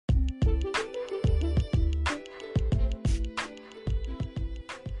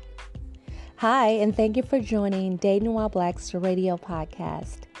Hi, and thank you for joining Dating While Black's radio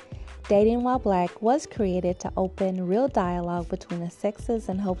podcast. Dating While Black was created to open real dialogue between the sexes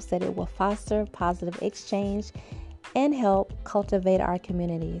in hopes that it will foster positive exchange and help cultivate our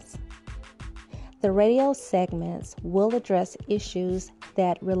communities. The radio segments will address issues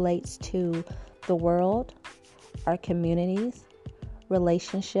that relates to the world, our communities,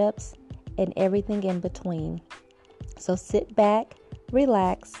 relationships, and everything in between. So sit back,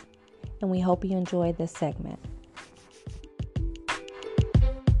 relax, and we hope you enjoy this segment.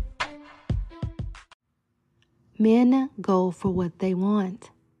 Men go for what they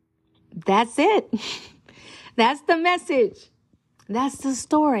want. That's it. That's the message. That's the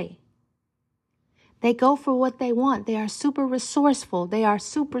story. They go for what they want. They are super resourceful. They are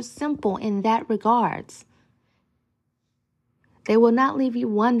super simple in that regards. They will not leave you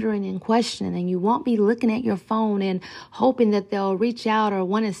wondering and questioning, and you won't be looking at your phone and hoping that they'll reach out or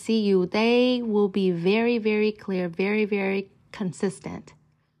want to see you. They will be very, very clear, very, very consistent.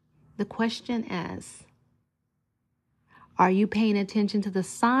 The question is, are you paying attention to the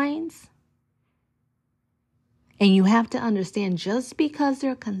signs? And you have to understand, just because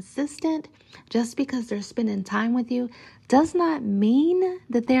they're consistent, just because they're spending time with you, does not mean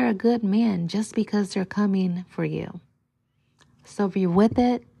that they're a good man just because they're coming for you. So if you're with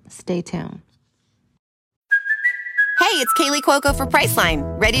it, stay tuned. Hey, it's Kaylee Cuoco for Priceline.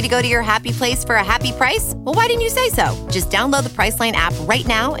 Ready to go to your happy place for a happy price? Well, why didn't you say so? Just download the Priceline app right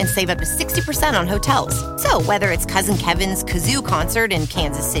now and save up to 60% on hotels. So whether it's Cousin Kevin's Kazoo Concert in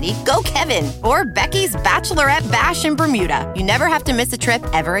Kansas City, go Kevin, or Becky's Bachelorette Bash in Bermuda, you never have to miss a trip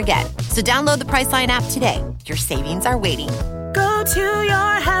ever again. So download the Priceline app today. Your savings are waiting. Go to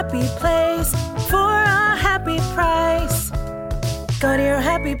your happy place for a happy price. Go to your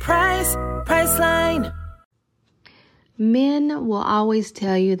happy price, Priceline. Men will always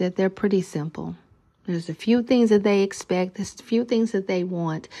tell you that they're pretty simple. There's a few things that they expect. There's a few things that they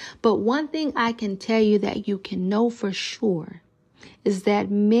want. But one thing I can tell you that you can know for sure is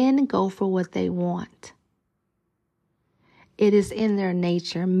that men go for what they want. It is in their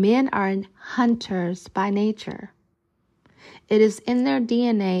nature. Men are hunters by nature. It is in their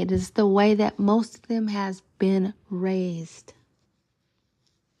DNA. It is the way that most of them has been raised.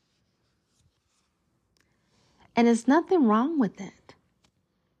 And there's nothing wrong with it.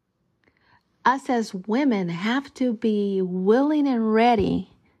 Us as women have to be willing and ready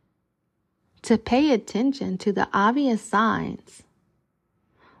to pay attention to the obvious signs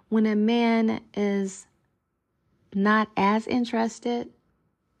when a man is not as interested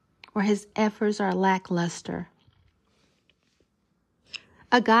or his efforts are lackluster.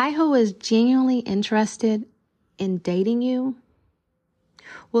 A guy who is genuinely interested in dating you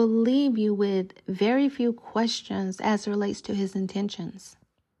will leave you with very few questions as it relates to his intentions.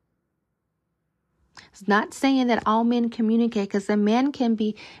 It's not saying that all men communicate, because a man can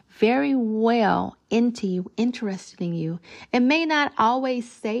be very well into you, interested in you. It may not always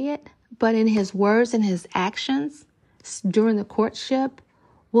say it, but in his words and his actions during the courtship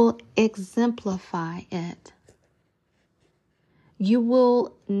will exemplify it. You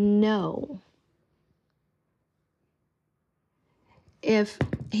will know if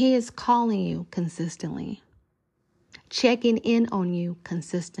he is calling you consistently, checking in on you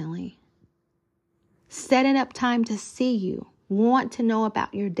consistently, setting up time to see you, want to know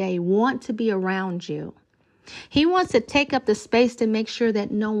about your day, want to be around you. He wants to take up the space to make sure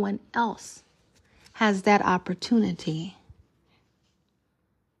that no one else has that opportunity.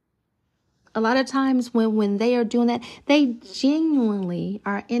 A lot of times when they are doing that, they genuinely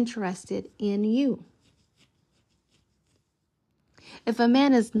are interested in you. If a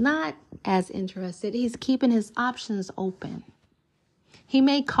man is not as interested, he's keeping his options open. He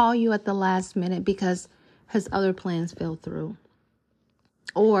may call you at the last minute because his other plans fell through.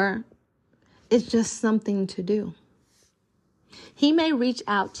 Or it's just something to do. He may reach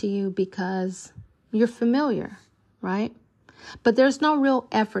out to you because you're familiar, right? But there's no real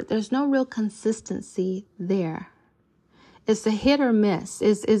effort. There's no real consistency there. It's a hit or miss.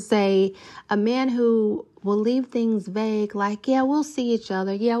 It's a man who will leave things vague, like, yeah, we'll see each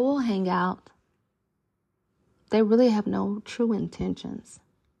other. Yeah, we'll hang out. They really have no true intentions.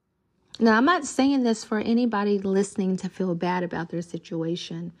 Now, I'm not saying this for anybody listening to feel bad about their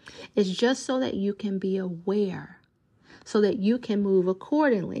situation. It's just so that you can be aware, so that you can move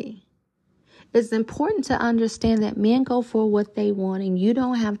accordingly. It's important to understand that men go for what they want, and you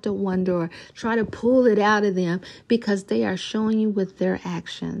don't have to wonder or try to pull it out of them, because they are showing you with their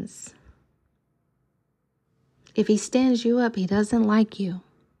actions. If he stands you up, he doesn't like you.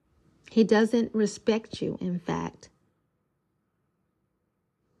 He doesn't respect you, in fact.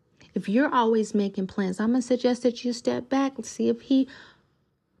 If you're always making plans, I'm going to suggest that you step back and see if he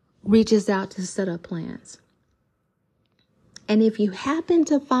reaches out to set up plans. And if you happen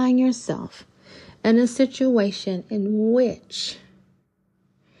to find yourself in a situation in which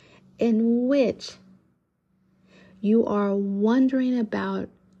you are wondering about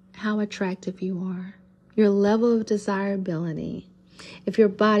how attractive you are, your level of desirability, if your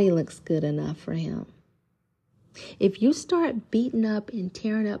body looks good enough for him, if you start beating up and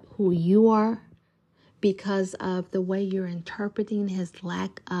tearing up who you are because of the way you're interpreting his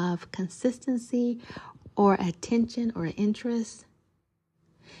lack of consistency or attention or interest,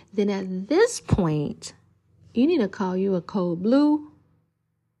 then at this point, you need to call you a code blue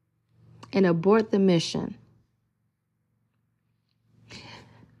and abort the mission.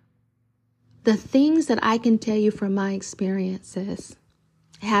 The things that I can tell you from my experiences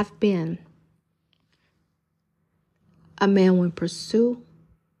have been: a man would pursue,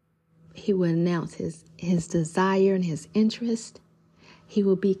 he would announce his desire and his interest, he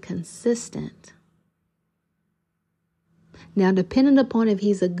will be consistent. Now, depending upon if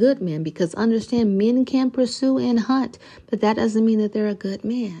he's a good man, because understand, men can pursue and hunt, but that doesn't mean that they're a good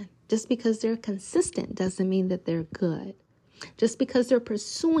man. Just because they're consistent doesn't mean that they're good. Just because they're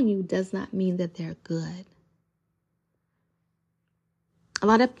pursuing you does not mean that they're good. A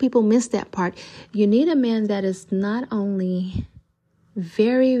lot of people miss that part. You need a man that is not only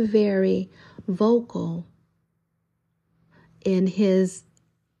very, very vocal in his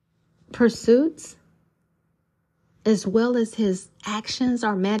pursuits, as well as his actions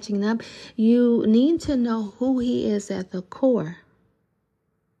are matching up. You need to know who he is at the core.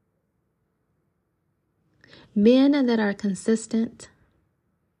 Men that are consistent,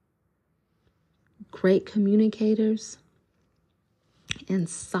 great communicators, and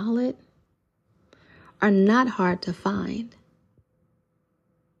solid are not hard to find.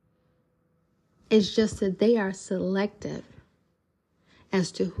 It's just that they are selective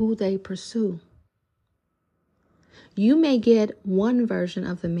as to who they pursue. You may get one version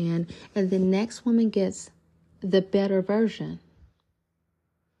of the man, and the next woman gets the better version.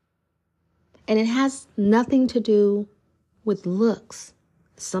 And it has nothing to do with looks.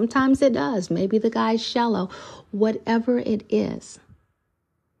 Sometimes it does. Maybe the guy's shallow. Whatever it is.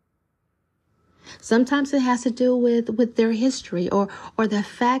 Sometimes it has to do with their history or the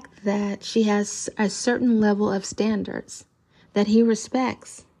fact that she has a certain level of standards that he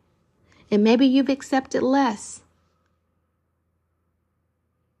respects. And maybe you've accepted less.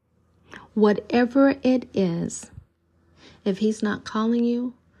 Whatever it is, if he's not calling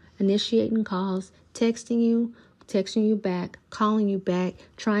you, initiating calls, texting you back, calling you back,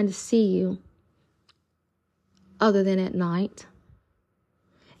 trying to see you, other than at night,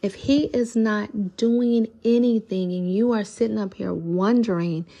 if he is not doing anything and you are sitting up here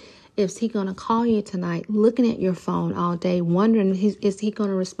wondering, is he going to call you tonight, looking at your phone all day, wondering is he going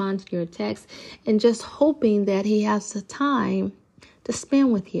to respond to your text, and just hoping that he has the time to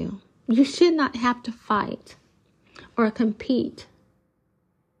spend with you. You should not have to fight or compete.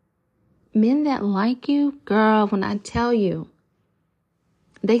 Men that like you, girl, when I tell you,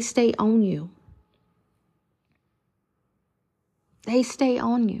 they stay on you. They stay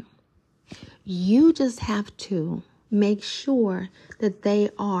on you. You just have to make sure that they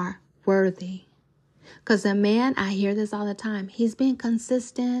are worthy. Because a man, I hear this all the time, he's been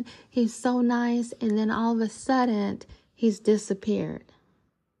consistent, he's so nice, and then all of a sudden, he's disappeared.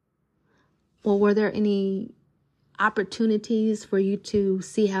 Well, were there any opportunities for you to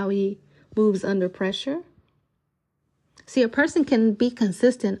see how he moves under pressure? See, a person can be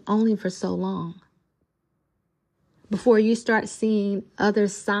consistent only for so long before you start seeing other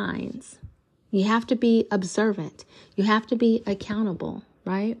signs. You have to be observant. You have to be accountable,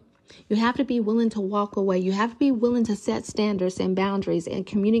 right? You have to be willing to walk away. You have to be willing to set standards and boundaries and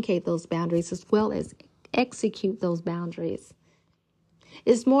communicate those boundaries as well as execute those boundaries.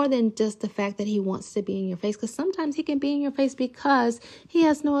 It's more than just the fact that he wants to be in your face, because sometimes he can be in your face because he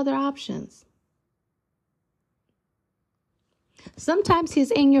has no other options. Sometimes he's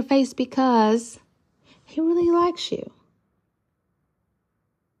in your face because he really likes you.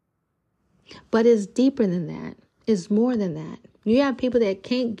 But it's deeper than that. It's more than that. You have people that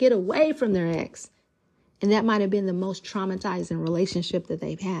can't get away from their ex, and that might have been the most traumatizing relationship that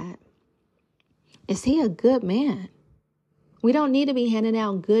they've had. Is he a good man? We don't need to be handing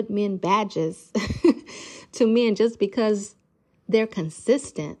out good men badges to men just because they're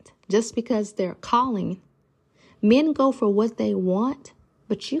consistent, just because they're calling. Men go for what they want,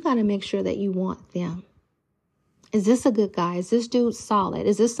 but you got to make sure that you want them. Is this a good guy? Is this dude solid?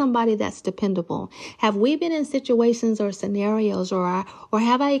 Is this somebody that's dependable? Have we been in situations or scenarios or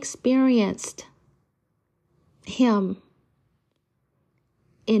have I experienced him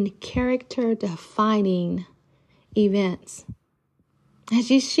in character defining events? Has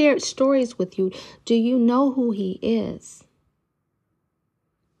he shared stories with you? Do you know who he is?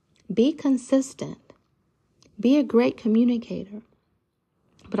 Be consistent. Be a great communicator,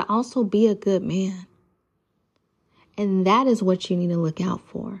 but also be a good man. And that is what you need to look out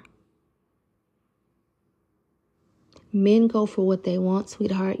for. Men go for what they want,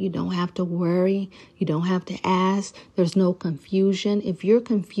 sweetheart. You don't have to worry. You don't have to ask. There's no confusion. If you're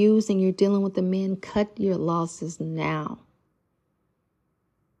confused and you're dealing with a man, cut your losses now.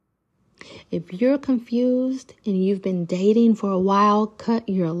 If you're confused and you've been dating for a while, cut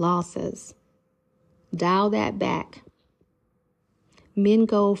your losses. Dial that back. Men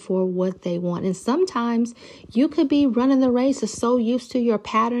go for what they want. And sometimes you could be running the race, is so used to your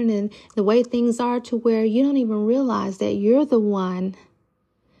pattern and the way things are to where you don't even realize that you're the one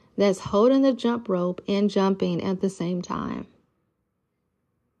that's holding the jump rope and jumping at the same time.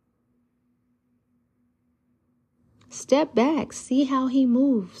 Step back. See how he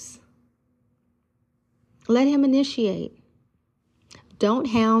moves. Let him initiate. Don't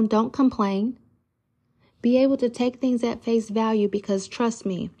hound. Don't complain. Be able to take things at face value, because trust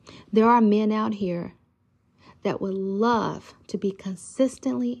me, there are men out here that would love to be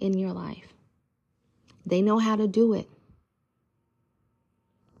consistently in your life. They know how to do it.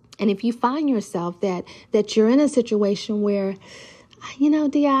 And if you find yourself that you're in a situation where,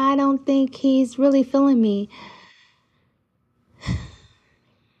 Di, I don't think he's really feeling me.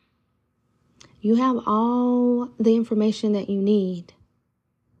 You have all the information that you need.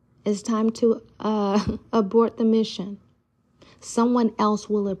 It's time to abort the mission. Someone else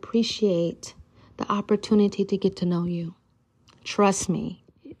will appreciate the opportunity to get to know you. Trust me,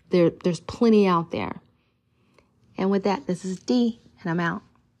 there's plenty out there. And with that, this is Dee, and I'm out.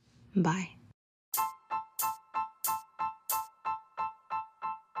 Bye.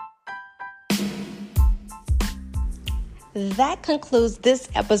 That concludes this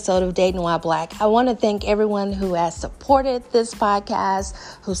episode of Dating While Black. I want to thank everyone who has supported this podcast,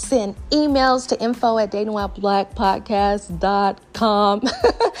 who sent emails to info@datingwhileblackpodcast.com,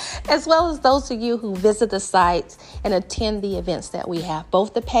 as well as those of you who visit the site and attend the events that we have,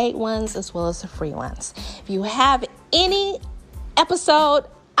 both the paid ones as well as the free ones. If you have any episode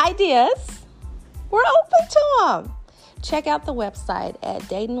ideas, we're open to them. Check out the website at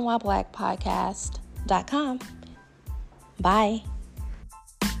datingwhileblackpodcast.com. Bye.